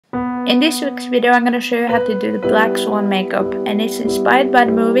In this week's video I'm going to show you how to do the black swan makeup, and it's inspired by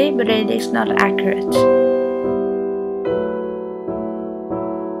the movie but it is not accurate.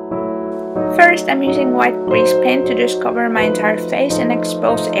 First I'm using white grease paint to just cover my entire face and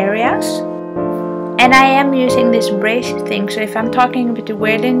expose areas. And I am using this brace thing, so if I'm talking a bit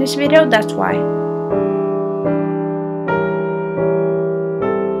weird in this video, that's why.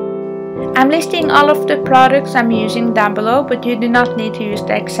 I'm listing all of the products I'm using down below, but you do not need to use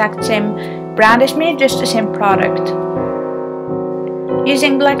the exact same brand as me, just the same product.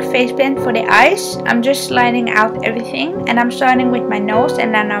 Using black face paint for the eyes, I'm just lining out everything, and I'm starting with my nose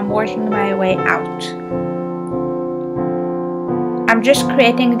and then I'm working my way out. I'm just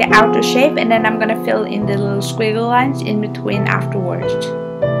creating the outer shape and then I'm gonna fill in the little squiggle lines in between afterwards.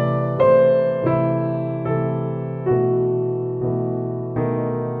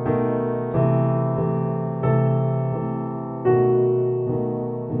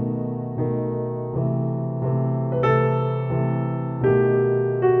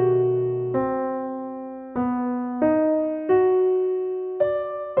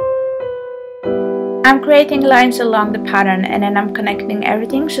 I'm creating lines along the pattern and then I'm connecting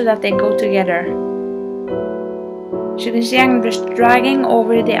everything so that they go together. So you can see I'm just dragging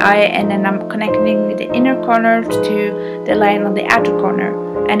over the eye and then I'm connecting the inner corner to the line on the outer corner.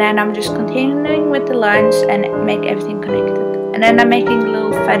 And then I'm just continuing with the lines and make everything connected. And then I'm making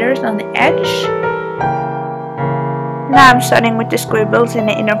little feathers on the edge. Now I'm starting with the scribbles in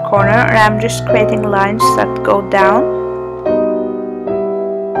the inner corner and I'm just creating lines that go down.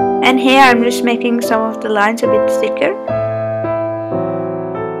 And here I'm just making some of the lines a bit thicker.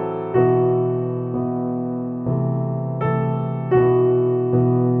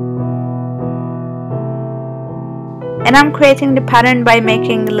 And I'm creating the pattern by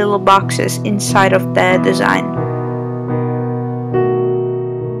making little boxes inside of the design.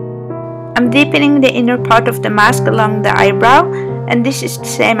 I'm deepening the inner part of the mask along the eyebrow, and this is the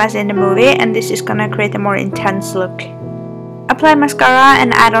same as in the movie, and this is gonna create a more intense look. Apply mascara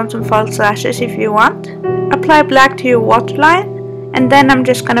and add on some false lashes if you want. Apply black to your waterline, and then I'm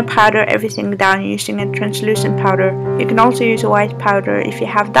just gonna powder everything down using a translucent powder. You can also use a white powder if you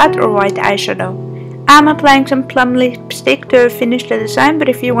have that, or white eyeshadow. I'm applying some plum lipstick to finish the design, but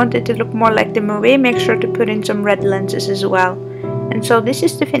if you want it to look more like the movie, make sure to put in some red lenses as well. And so this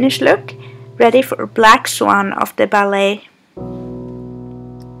is the finished look, ready for Black Swan of the ballet.